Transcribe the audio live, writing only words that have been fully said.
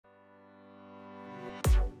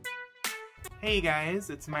Hey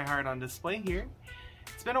guys, it's my heart on display here.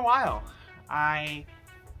 It's been a while. I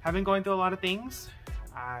have been going through a lot of things,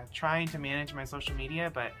 trying to manage my social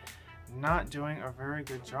media, but not doing a very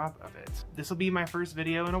good job of it. This will be my first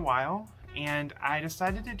video in a while, and I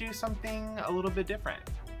decided to do something a little bit different.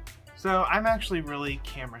 So I'm actually really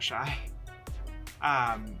camera shy.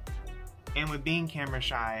 And with being camera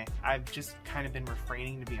shy, I've just kind of been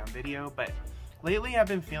refraining to be on video, but lately I've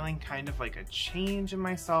been feeling kind of like a change in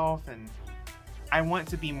myself, and I want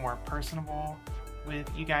to be more personable with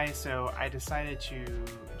you guys, so I decided to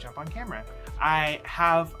jump on camera. I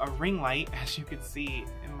have a ring light, as you can see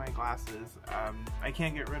in my glasses. I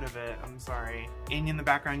can't get rid of it, I'm sorry. And in the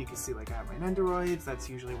background you can see like I have my Nendoroids. That's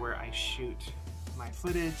usually where I shoot my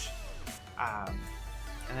footage. And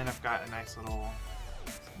then I've got a nice little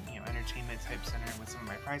entertainment type center with some of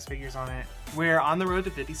my prize figures on it. We're on the road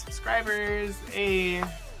to 50 subscribers. Thank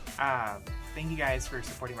you guys for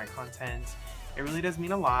supporting my content. It really does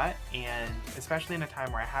mean a lot, and especially in a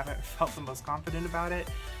time where I haven't felt the most confident about it,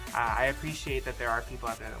 I appreciate that there are people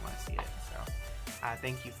out there that want to see it, so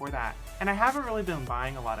thank you for that. And I haven't really been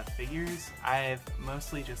buying a lot of figures. I've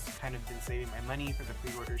mostly just kind of been saving my money for the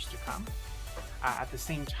pre-orders to come. At the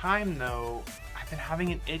same time though, I've been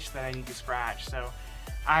having an itch that I need to scratch, so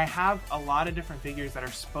I have a lot of different figures that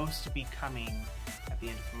are supposed to be coming at the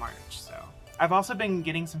end of March, so. I've also been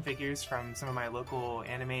getting some figures from some of my local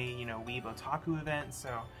anime, weeb otaku events,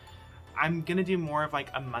 so I'm gonna do more of like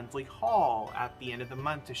a monthly haul at the end of the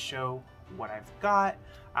month to show what I've got,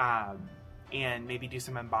 and maybe do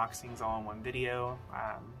some unboxings all in one video,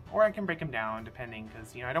 or I can break them down depending,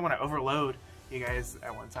 because I don't want to overload you guys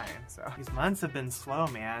at one time. So these months have been slow,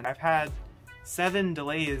 man. I've had 7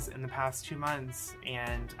 delays in the past 2 months,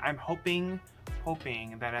 and I'm hoping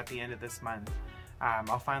that at the end of this month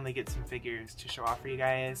I'll finally get some figures to show off for you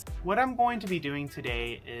guys. What I'm going to be doing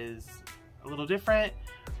today is a little different.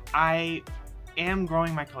 I am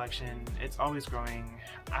growing my collection. It's always growing.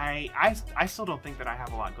 I still don't think that I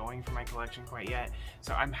have a lot going for my collection quite yet,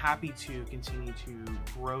 so I'm happy to continue to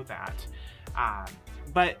grow that.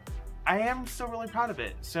 But I am still really proud of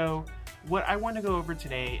it. So what I want to go over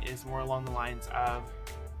today is more along the lines of,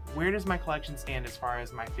 where does my collection stand as far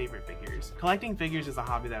as my favorite figures? Collecting figures is a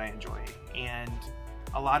hobby that I enjoy, and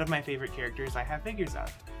a lot of my favorite characters I have figures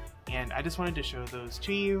of. And I just wanted to show those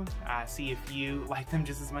to you, see if you like them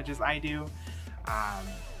just as much as I do.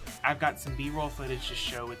 I've got some B-roll footage to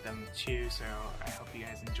show with them too, so I hope you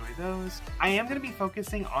guys enjoy those. I am going to be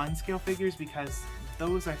focusing on scale figures because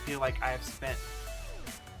those I feel like I have spent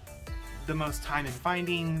the most time in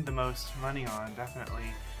finding, the most money on, definitely.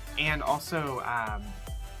 And also,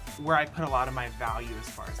 where I put a lot of my value as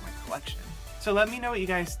far as my collection. So let me know what you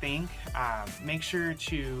guys think. Make sure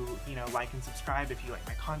to like and subscribe if you like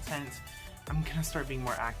my content. I'm gonna start being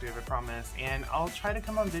more active, I promise, and I'll try to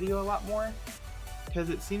come on video a lot more, because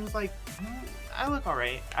it seems like I look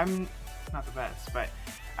alright. I'm not the best, but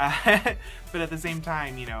but at the same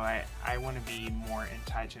time, I want to be more in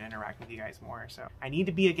touch and interact with you guys more. So I need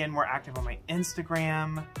to be again more active on my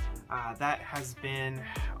Instagram. That has been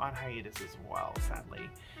on hiatus as well, sadly.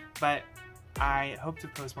 But I hope to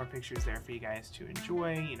post more pictures there for you guys to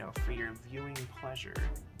enjoy, for your viewing pleasure.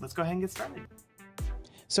 Let's go ahead and get started.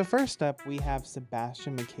 So first up, we have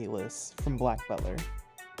Sebastian Michaelis from Black Butler.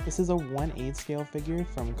 This is a 1/8 scale figure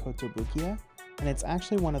from Kotobukiya, and it's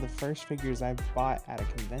actually one of the first figures I've bought at a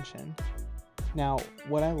convention. Now,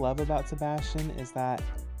 what I love about Sebastian is that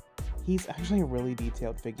he's actually a really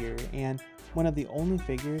detailed figure, and one of the only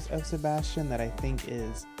figures of Sebastian that I think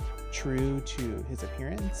is true to his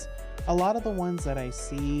appearance. A lot of the ones that I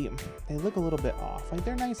see, they look a little bit off. Like,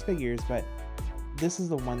 they're nice figures, but this is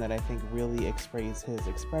the one that I think really expresses his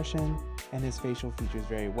expression and his facial features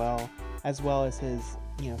very well as his,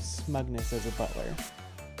 smugness as a butler.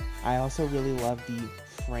 I also really love the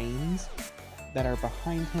frames that are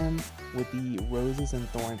behind him with the roses and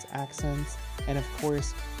thorns accents, and of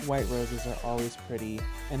course, white roses are always pretty,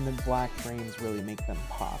 and the black frames really make them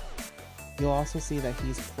pop. You'll also see that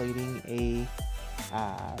he's plating a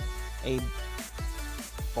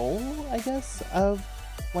bowl, I guess, of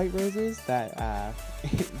white roses. That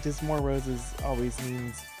just more roses always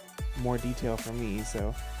means more detail for me,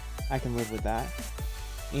 so I can live with that.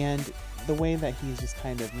 And the way that he's just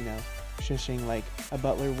kind of, shushing like a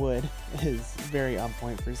butler would is very on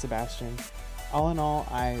point for Sebastian. All in all,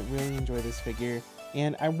 I really enjoy this figure,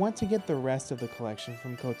 and I want to get the rest of the collection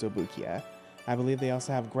from Kotobukiya. I believe they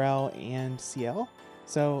also have Grell and CL,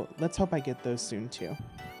 so let's hope I get those soon too.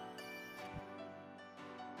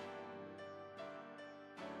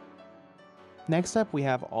 Next up, we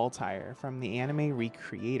have Altair from the anime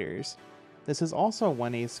Recreators. This is also a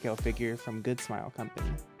 1/8 scale figure from Good Smile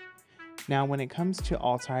Company. Now, when it comes to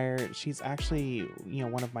Altair, she's actually,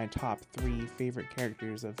 one of my top 3 favorite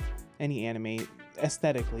characters of any anime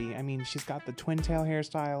aesthetically. I mean, she's got the twin tail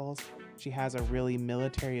hairstyles, she has a really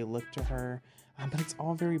military look to her, but it's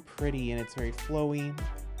all very pretty and it's very flowy,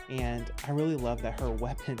 and I really love that her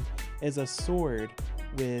weapon is a sword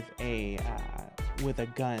with a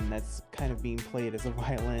gun that's kind of being played as a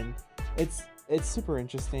violin. It's super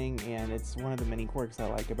interesting, and it's one of the many quirks I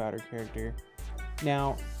like about her character.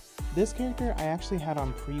 Now, this character I actually had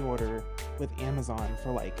on pre-order with Amazon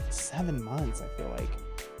for like 7 months, I feel like,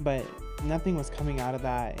 but nothing was coming out of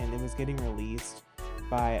that, and it was getting released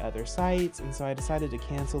by other sites, and so I decided to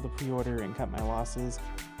cancel the pre-order and cut my losses.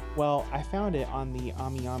 Well, I found it on the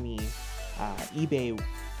AmiAmi eBay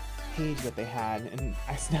page that they had, and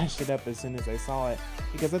I snatched it up as soon as I saw it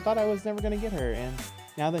because I thought I was never going to get her, and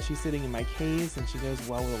now that she's sitting in my case and she goes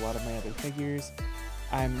well with a lot of my other figures,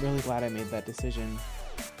 I'm really glad I made that decision.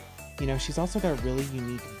 She's also got a really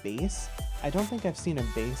unique base. I don't think I've seen a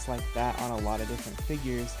base like that on a lot of different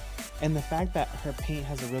figures, and the fact that her paint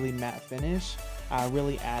has a really matte finish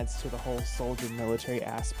really adds to the whole soldier military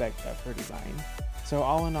aspect of her design. So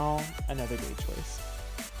all in all, another great choice.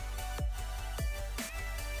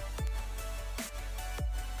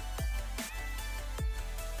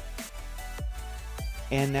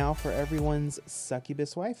 And now for everyone's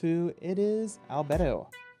succubus waifu, it is Albedo.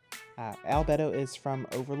 Albedo is from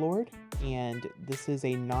Overlord, and this is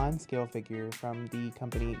a non-scale figure from the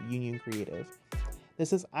company Union Creative.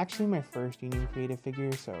 This is actually my first Union Creative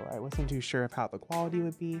figure, so I wasn't too sure of how the quality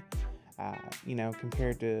would be,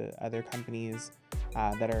 compared to other companies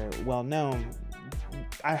that are well known.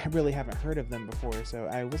 I really haven't heard of them before, so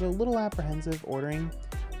I was a little apprehensive ordering,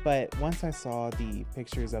 but once I saw the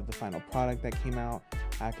pictures of the final product that came out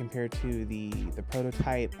compared to the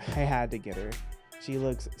prototype, I had to get her. She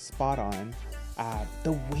looks spot on.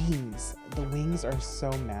 The wings are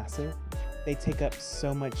so massive. They take up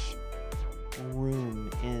so much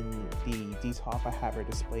room in the D-top I have her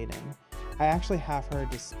displayed in. I actually have her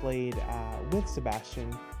displayed with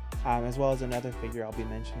Sebastian, as well as another figure I'll be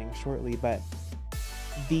mentioning shortly, but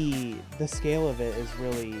the scale of it is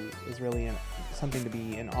really something to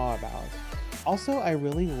be in awe about. Also, I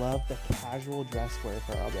really love the casual dress wear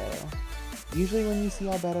for Albedo. Usually when you see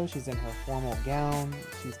Albedo, she's in her formal gown,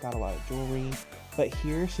 she's got a lot of jewelry, but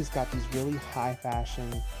here she's got these really high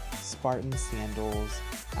fashion Spartan sandals.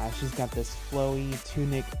 She's got this flowy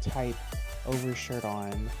tunic type overshirt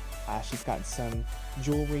on. She's got some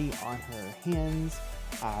jewelry on her hands,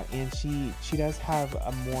 and she does have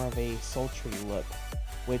a more of a sultry look,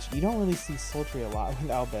 which you don't really see sultry a lot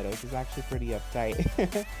with Albedo. She's actually pretty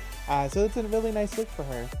uptight. So it's a really nice look for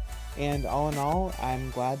her. And all in all,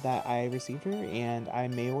 I'm glad that I received her, and I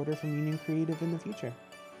may order from Union Creative in the future.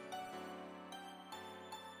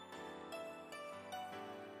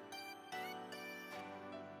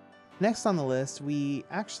 Next on the list, we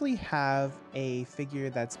actually have a figure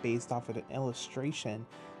that's based off of an illustration.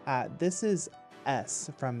 This is S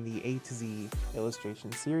from the A to Z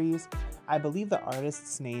illustration series. I believe the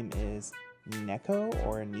artist's name is Neko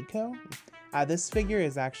or Nico. This figure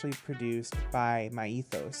is actually produced by My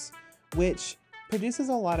Ethos, which produces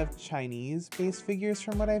a lot of Chinese-based figures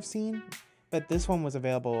from what I've seen, but this one was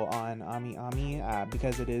available on AmiAmi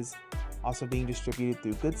because it is also being distributed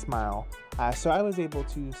through Good Smile, so I was able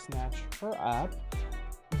to snatch her up.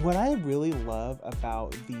 What I really love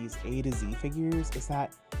about these A to Z figures is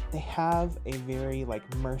that they have a very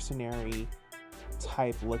mercenary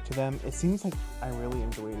type look to them. It seems like I really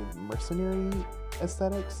enjoy mercenary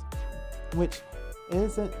aesthetics, which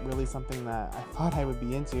isn't really something that I thought I would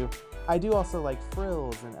be into. I do also like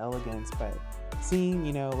frills and elegance, but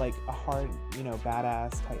seeing, like a hard,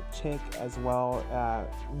 badass type chick as well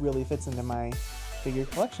really fits into my figure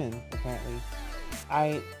collection, apparently.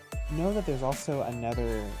 I know that there's also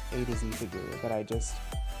another A to Z figure that I just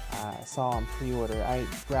saw on pre-order. I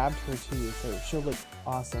grabbed her too, so she'll look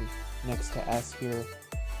awesome next to S here.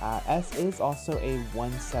 S is also a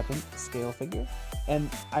 1/7 scale figure, and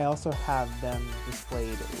I also have them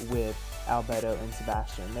displayed with Albedo and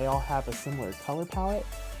Sebastian. They all have a similar color palette,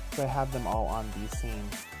 so I have them all on the same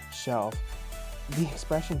shelf. The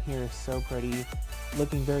expression here is so pretty,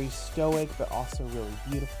 looking very stoic but also really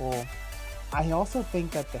beautiful. I also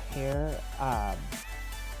think that the hair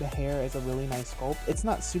is a really nice sculpt. It's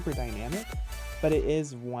not super dynamic, but it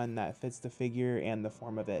is one that fits the figure and the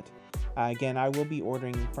form of it. Again, I will be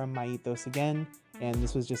ordering from My Ethos again, and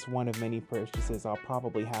this was just one of many purchases I'll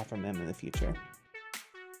probably have from them in the future.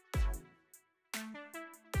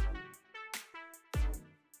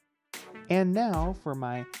 And now for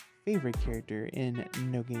my favorite character in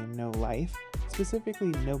No Game No Life, specifically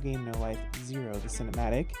No Game No Life 0, the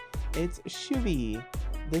cinematic. It's Shuvi.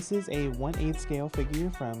 This is a 1/8 scale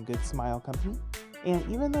figure from Good Smile Company, and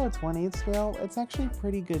even though it's 1/8 scale, it's actually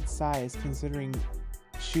pretty good size considering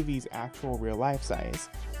Shuvi's actual real life size.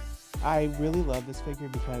 I really love this figure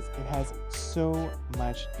because it has so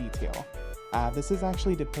much detail. This is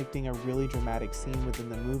actually depicting a really dramatic scene within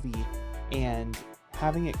the movie, and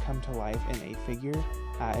having it come to life in a figure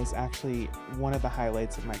is actually one of the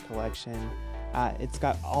highlights of my collection. It's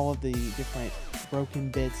got all of the different broken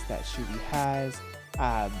bits that Shuvi has.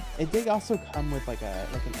 It did also come with like an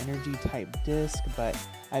energy type disc, but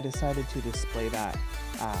I decided to display that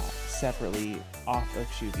separately off of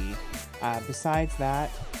Shuvi. Besides that,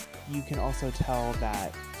 you can also tell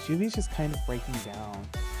that Shuvi's just kind of breaking down.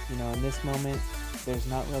 You know, in this moment, there's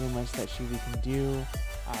not really much that Shuvi can do,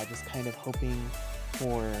 just kind of hoping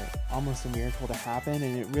for almost a miracle to happen,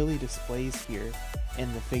 and it really displays here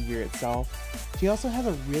in the figure itself. She also has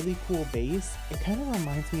a really cool base. It kind of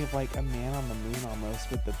reminds me of like a Man on the Moon almost,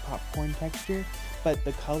 with the popcorn texture, but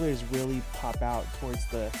the colors really pop out towards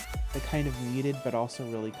the kind of muted but also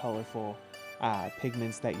really colorful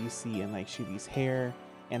pigments that you see in like Shuvi's hair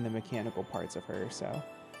and the mechanical parts of her. So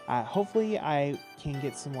hopefully I can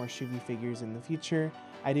get some more Shuvi figures in the future.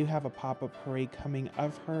 I do have a pop-up parade coming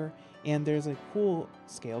of her, and there's a cool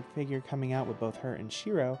scaled figure coming out with both her and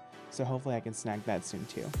Shiro, so hopefully I can snag that soon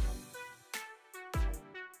too.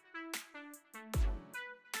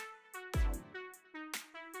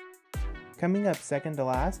 Coming up second to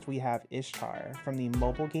last, we have Ishtar from the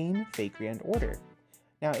mobile game Fate Grand Order.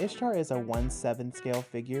 Now, Ishtar is a 1/7 scale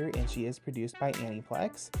figure, and she is produced by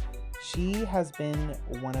Aniplex. She has been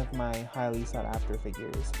one of my highly sought after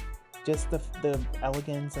figures. Just the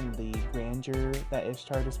elegance and the grandeur that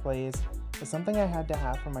Ishtar displays is something I had to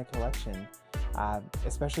have for my collection.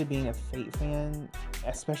 Especially being a Fate fan,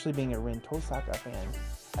 especially being a Rin Tosaka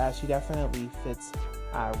fan. She definitely fits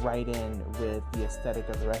right in with the aesthetic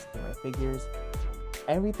of the rest of my figures.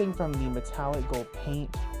 Everything from the metallic gold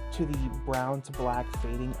paint to the brown to black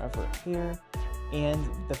fading of her hair, and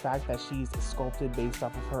the fact that she's sculpted based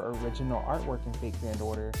off of her original artwork in Fate Grand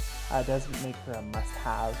Order does make her a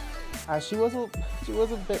must-have. She was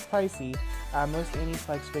a bit pricey. Most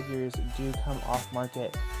Aniplex figures do come off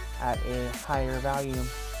market at a higher value,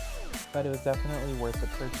 but it was definitely worth the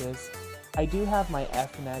purchase. I do have my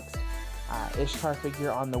F-Next Ishtar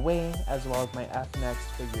figure on the way, as well as my F-Next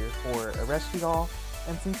figure for Ereshkigal,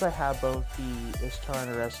 and since I have both the Ishtar and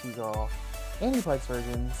Ereshkigal Aniplex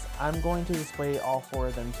versions, I'm going to display all 4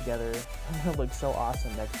 of them together. They're going to look so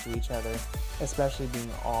awesome next to each other, especially being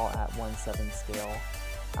all at 1/7 scale.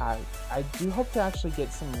 I do hope to actually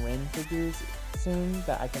get some Rin figures soon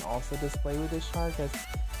that I can also display with Ishtar, because,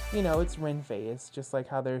 you know, it's Rin face, just like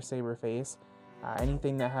how there's Saber face.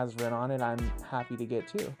 Anything that has Rin on it, I'm happy to get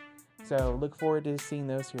too. So look forward to seeing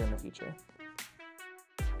those here in the future.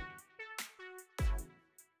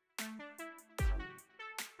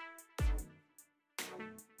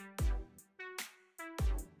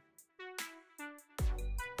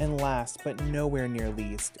 And last, but nowhere near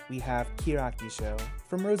least, we have Kirakisho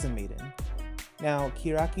from Rosen Maiden. Now,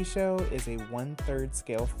 Kirakisho is a 1/3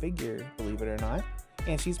 scale figure, believe it or not,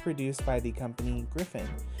 and she's produced by the company Griffin,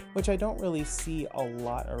 which I don't really see a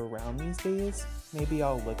lot around these days. Maybe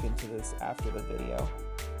I'll look into this after the video.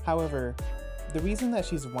 However, the reason that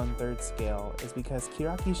she's 1/3 scale is because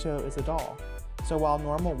Kirakisho is a doll. So while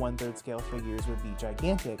normal 1/3 scale figures would be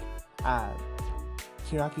gigantic,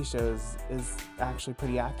 Kirakisho's is actually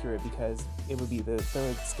pretty accurate because it would be the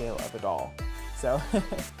 3rd scale of a doll. So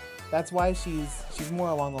that's why she's more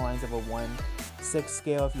along the lines of a 1/6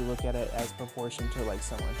 scale if you look at it as proportion to like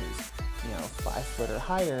someone who's, you know, 5 foot or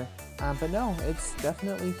higher. But no, it's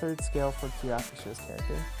definitely 3rd scale for Kirakisho's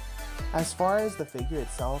character. As far as the figure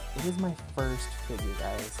itself, it is my first figure,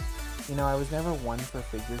 guys. You know, I was never one for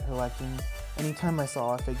figure collecting. Anytime I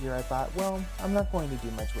saw a figure, I thought, well, I'm not going to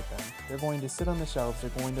do much with them. They're going to sit on the shelves, they're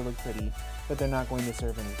going to look pretty, but they're not going to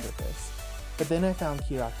serve any purpose. But then I found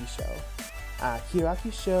Kirakisho.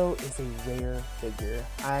 Kirakisho is a rare figure.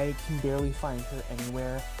 I can barely find her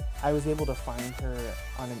anywhere. I was able to find her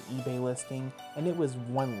on an eBay listing, and it was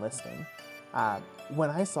one listing. When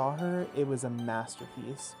I saw her, it was a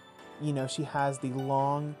masterpiece. You know, she has the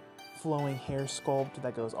long, flowing hair sculpt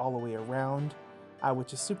that goes all the way around,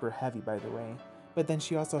 which is super heavy, by the way. But then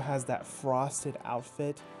she also has that frosted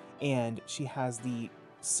outfit, and she has the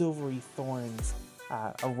silvery thorns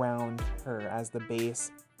around her as the base.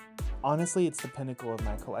 Honestly, it's the pinnacle of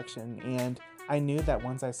my collection, and I knew that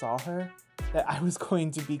once I saw her, that I was going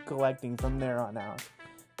to be collecting from there on out.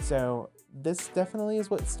 So this definitely is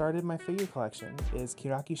what started my figure collection, is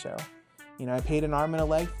Kiraki Show. You know, I paid an arm and a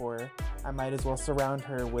leg for her. I might as well surround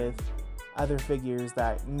her with other figures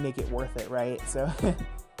that make it worth it, right? So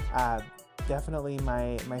definitely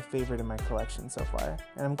my favorite in my collection so far,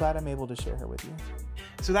 and I'm glad I'm able to share her with you.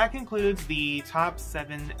 So that concludes the top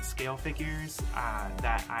 7 scale figures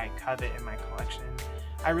that I covet in my collection.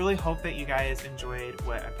 I really hope that you guys enjoyed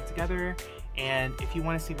what I put together, and if you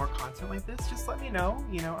want to see more content like this, just let me know.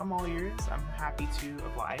 You know, I'm all ears. I'm happy to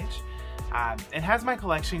oblige. And as my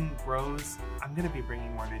collection grows, I'm going to be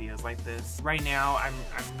bringing more videos like this. Right now, I'm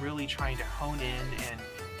really trying to hone in and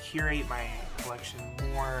curate my collection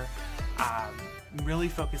more. Really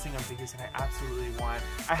focusing on figures that I absolutely want.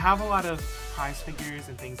 I have a lot of prize figures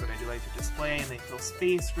and things that I do like to display, and they fill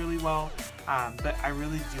space really well, but I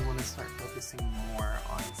really do want to start focusing more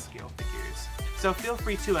on scale figures. So feel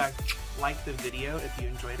free to like the video if you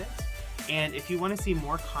enjoyed it, and if you want to see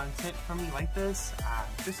more content from me like this,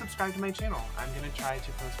 just subscribe to my channel. I'm going to try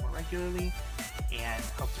to post more regularly and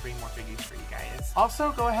hope to bring more figures for you guys.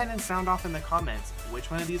 Also, go ahead and sound off in the comments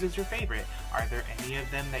which one of these is your favorite. Are there any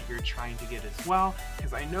of them that you're trying to get as well?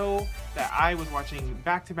 Because I know that I was watching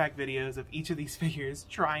back-to-back videos of each of these figures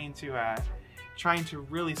trying to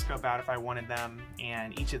really scope out if I wanted them,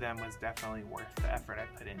 and each of them was definitely worth the effort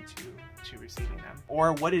I put into receiving them.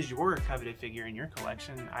 Or what is your coveted figure in your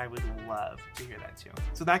collection? I would love to hear that too.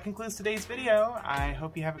 So that concludes today's video. I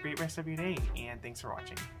hope you have a great rest of your day, and thanks for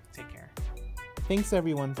watching. Take care. Thanks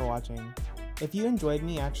everyone for watching. If you enjoyed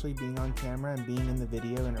me actually being on camera and being in the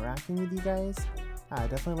video interacting with you guys,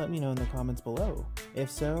 definitely let me know in the comments below.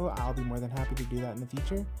 If so, I'll be more than happy to do that in the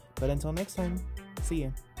future. But until next time, see ya.